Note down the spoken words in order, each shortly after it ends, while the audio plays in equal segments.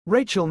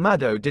Rachel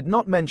Maddow did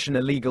not mention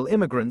illegal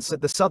immigrants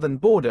at the southern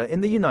border in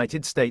the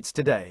United States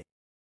today.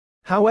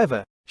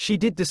 However, she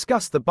did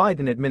discuss the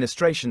Biden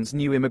administration's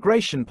new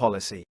immigration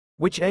policy,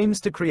 which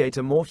aims to create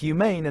a more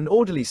humane and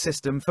orderly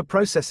system for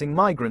processing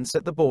migrants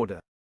at the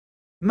border.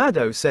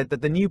 Maddow said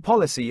that the new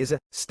policy is a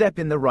step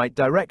in the right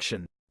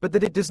direction, but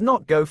that it does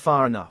not go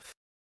far enough.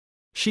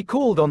 She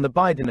called on the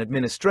Biden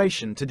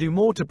administration to do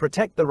more to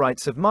protect the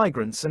rights of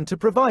migrants and to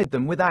provide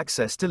them with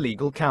access to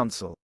legal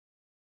counsel.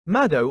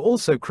 Maddow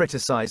also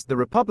criticized the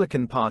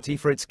Republican Party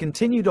for its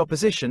continued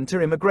opposition to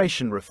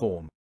immigration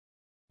reform.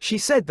 She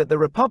said that the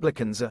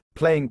Republicans are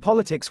playing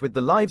politics with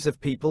the lives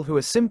of people who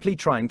are simply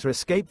trying to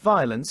escape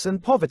violence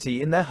and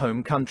poverty in their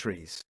home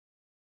countries.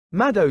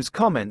 Maddow's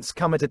comments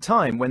come at a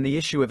time when the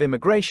issue of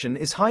immigration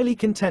is highly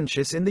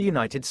contentious in the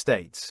United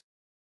States.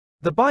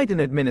 The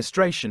Biden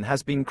administration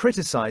has been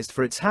criticized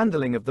for its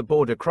handling of the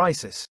border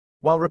crisis,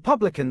 while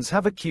Republicans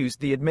have accused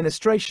the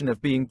administration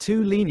of being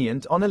too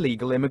lenient on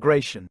illegal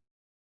immigration.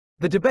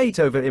 The debate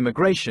over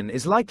immigration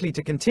is likely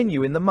to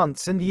continue in the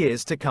months and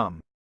years to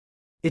come.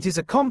 It is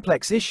a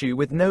complex issue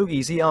with no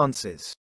easy answers.